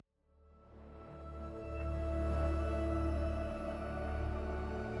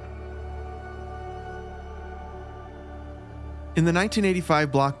In the 1985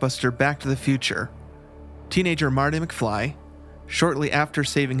 blockbuster Back to the Future, teenager Marty McFly, shortly after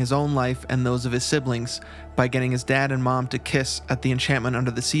saving his own life and those of his siblings by getting his dad and mom to kiss at the Enchantment Under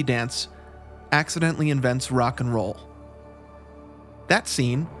the Sea dance, accidentally invents rock and roll. That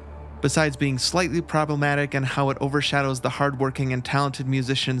scene, besides being slightly problematic in how it overshadows the hardworking and talented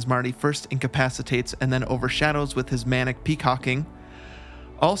musicians Marty first incapacitates and then overshadows with his manic peacocking,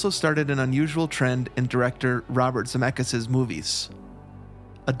 also started an unusual trend in director Robert Zemeckis' movies.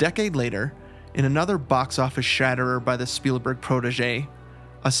 A decade later, in another box office shatterer by the Spielberg protege,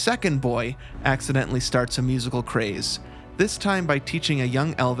 a second boy accidentally starts a musical craze, this time by teaching a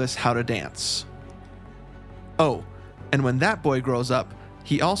young Elvis how to dance. Oh, and when that boy grows up,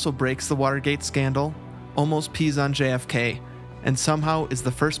 he also breaks the Watergate scandal, almost pees on JFK, and somehow is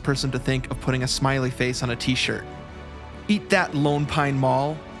the first person to think of putting a smiley face on a t-shirt. Eat that, Lone Pine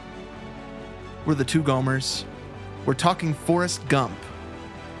Mall. We're the Two Gomers. We're talking Forrest Gump.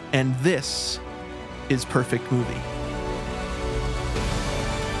 And this is Perfect Movie.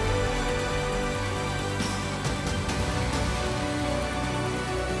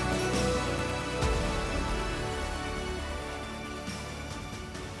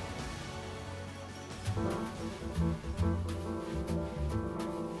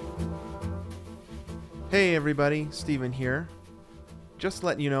 Hey everybody, Steven here. Just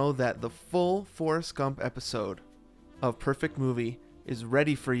letting you know that the full Forrest Gump episode of Perfect Movie is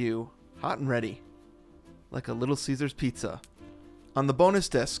ready for you, hot and ready, like a Little Caesars pizza, on the bonus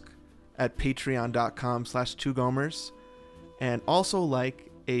disc at patreon.com/twogomers, and also like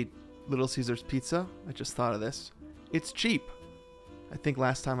a Little Caesars pizza, I just thought of this, it's cheap. I think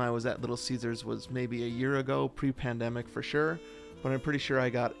last time I was at Little Caesars was maybe a year ago, pre-pandemic for sure, but I'm pretty sure I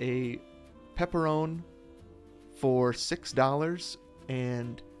got a pepperoni for $6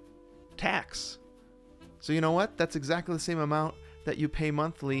 and tax. So you know what? That's exactly the same amount that you pay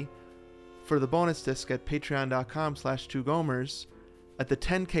monthly for the bonus disc at patreon.com/twogomers. At the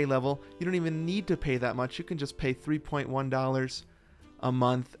 10K level, you don't even need to pay that much. You can just pay $3.1 a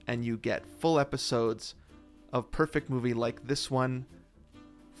month and you get full episodes of Perfect Movie like this one,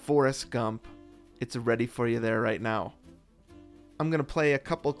 Forrest Gump. It's ready for you there right now. I'm going to play a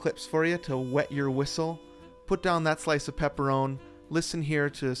couple clips for you to wet your whistle. Put down that slice of pepperoni. Listen here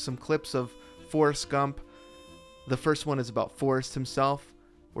to some clips of Forrest Gump. The first one is about Forrest himself.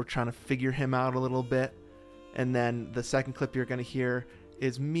 We're trying to figure him out a little bit. And then the second clip you're going to hear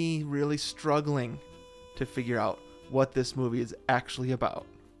is me really struggling to figure out what this movie is actually about.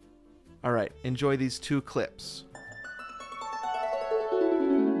 All right, enjoy these two clips.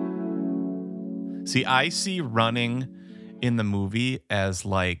 See, I see running in the movie as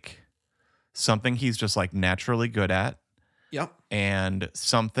like something he's just like naturally good at. Yep. And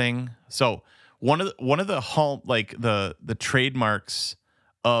something. So one of the trademarks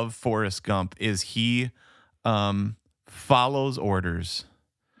of Forrest Gump is he follows orders.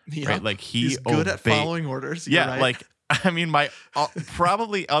 Yep. Right? Like he's good at following orders. You're right. Like I mean,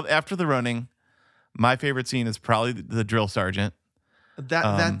 probably after the running, my favorite scene is probably the drill sergeant.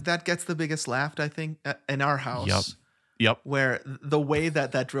 That gets the biggest laugh, I think, in our house. Yep. Where the way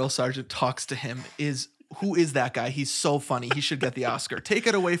that drill sergeant talks to him is, who is that guy? He's so funny. He should get the Oscar. Take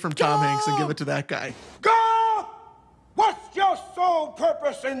it away from Tom Hanks and give it to that guy. Go! What's your sole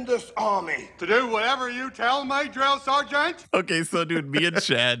purpose in this army? To do whatever you tell me, drill sergeant. Okay, so dude, me and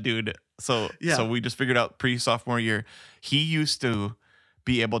Chad, dude. So we just figured out pre-sophomore year, he used to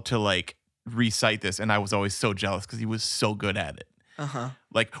be able to like recite this, and I was always so jealous because he was so good at it.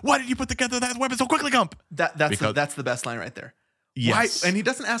 Like, why did you put together that weapon so quickly, Gump? That's the best line right there. Yes. Why? And he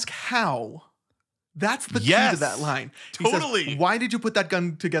doesn't ask how. That's the key to that line. He totally. Says, why did you put that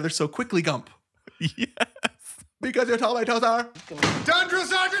gun together so quickly, Gump? Yes. Because you're tall, my toes are. Done, drill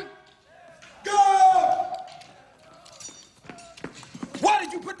sergeant. Go! Why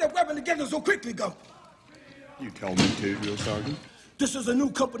did you put that weapon together so quickly, Gump? You tell me to, drill sergeant. This is a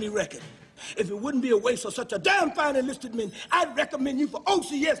new company record. If it wouldn't be a waste of such a damn fine enlisted men, I'd recommend you for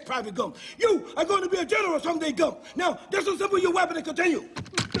OCS, Private Gump. You are going to be a general someday, Gump. Now, disassemble your weapon and continue.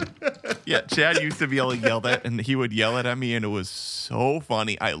 Yeah, Chad used to be able to yell that, and he would yell it at me, and it was so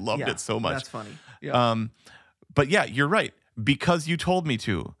funny. I loved it so much. That's funny. Yeah. But yeah, you're right. Because you told me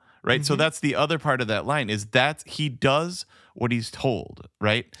to, right? Mm-hmm. So that's the other part of that line is that he does what he's told,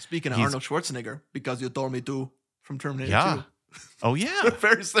 right? Speaking of Arnold Schwarzenegger, because you told me to, from Terminator 2. Oh, yeah. They're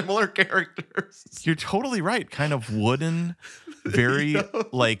very similar characters. You're totally right. Kind of wooden, very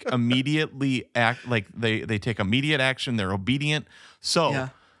like immediately act like they take immediate action. They're obedient.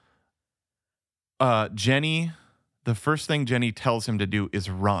 So Jenny, the first thing Jenny tells him to do is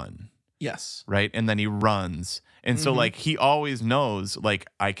run. Yes. Right. And then he runs. And so like he always knows like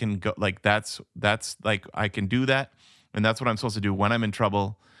I can go like that's like I can do that. And that's what I'm supposed to do when I'm in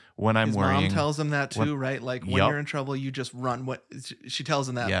trouble, when I'm His worrying. mom tells him that too, right? Like when Yup. you're in trouble, you just run. What she tells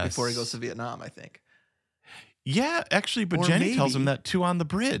him that Yes. before he goes to Vietnam, I think. Yeah, actually, but Or Jenny tells him maybe- that too on the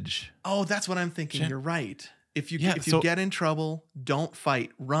bridge. Oh, that's what I'm thinking. You're right. If you Yeah, if you so- get in trouble, don't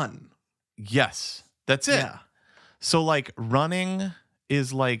fight, run. Yes, that's it. Yeah. So like running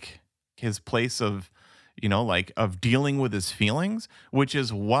is like his place of, like of dealing with his feelings, which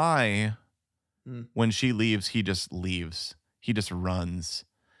is why when she leaves, he just leaves. He just runs.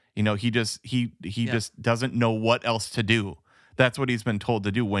 He just doesn't know what else to do. That's what he's been told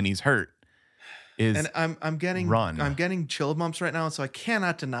to do when he's hurt. And I'm getting run. I'm getting chill bumps right now, so I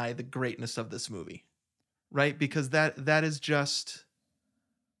cannot deny the greatness of this movie. Right? Because that is just,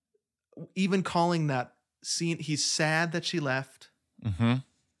 even calling that scene, he's sad that she left. Mm-hmm.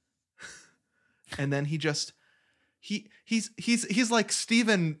 And then he's like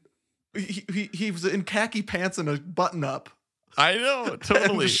Steven. He was in khaki pants and a button up. I know,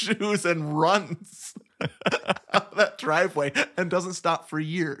 totally. And shoes, and runs out that driveway and doesn't stop for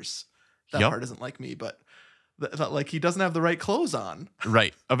years. That part isn't like me, but like he doesn't have the right clothes on.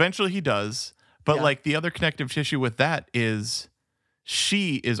 Right. Eventually he does. But Yeah. like the other connective tissue with that is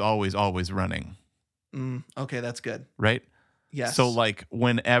she is always running. Okay, that's good. Right? Yes. So like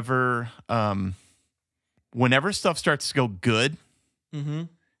whenever stuff starts to go good,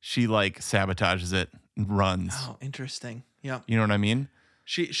 she like sabotages it and runs. Oh, interesting. Yeah. You know what I mean?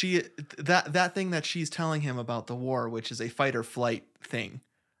 She that thing that she's telling him about the war, which is a fight or flight thing.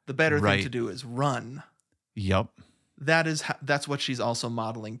 The better thing Right. to do is run. Yep. That's what she's also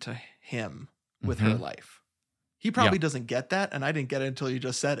modeling to him with her life. He probably doesn't get that, and I didn't get it until you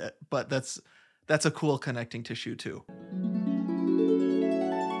just said it. But that's a cool connecting tissue too.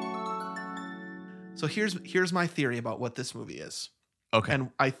 So here's my theory about what this movie is. Okay.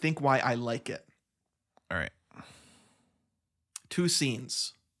 And I think why I like it. All right. 2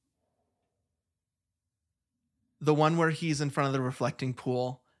 scenes. The one where he's in front of the reflecting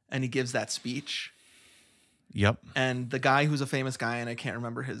pool and he gives that speech. Yep. And the guy who's a famous guy, and I can't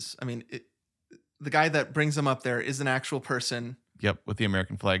remember the guy that brings him up there is an actual person. Yep. With the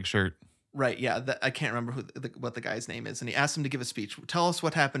American flag shirt. Right. Yeah. I can't remember what the guy's name is. And he asked him to give a speech. Tell us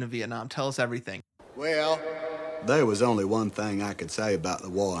what happened in Vietnam. Tell us everything. Well, there was only one thing I could say about the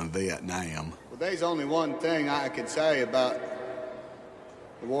war in Vietnam. Well, there's only one thing I could say about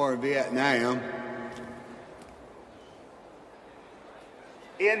the war in Vietnam.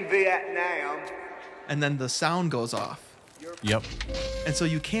 In Vietnam. And then the sound goes off. Yep. And so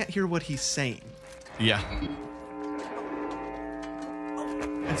you can't hear what he's saying. Yeah.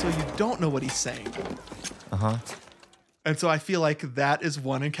 And so you don't know what he's saying. Uh-huh. And so I feel like that is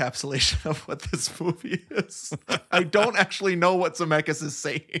one encapsulation of what this movie is. I don't actually know what Zemeckis is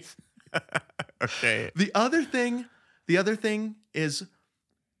saying. Okay. The other thing is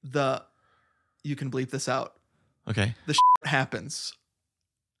you can bleep this out. Okay. The happens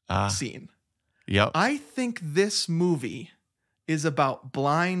scene. Yep. I think this movie is about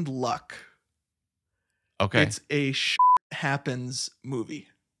blind luck. Okay. It's a happens movie.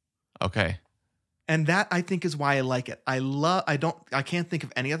 Okay. And that I think is why I like it. I can't think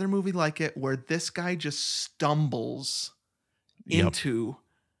of any other movie like it where this guy just stumbles into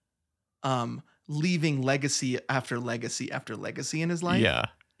leaving legacy after legacy after legacy in his life. Yeah.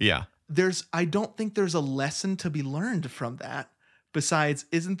 Yeah. I don't think there's a lesson to be learned from that. Besides,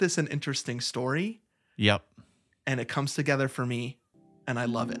 isn't this an interesting story? Yep. And it comes together for me, and I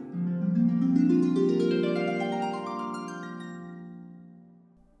love it.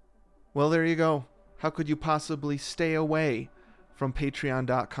 Well, there you go. How could you possibly stay away from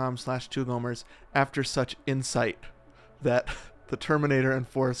patreon.com/twogomers after such insight that the Terminator and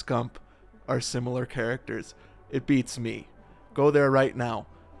Forrest Gump are similar characters? It beats me. Go there right now.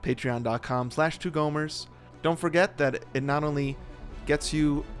 Patreon.com/twogomers. Don't forget that it not only gets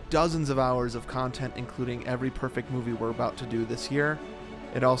you dozens of hours of content, including every perfect movie we're about to do this year,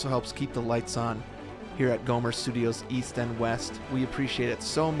 it also helps keep the lights on here at Gomer Studios East and West. We appreciate it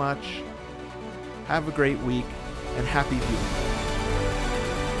so much. Have a great week and happy viewing.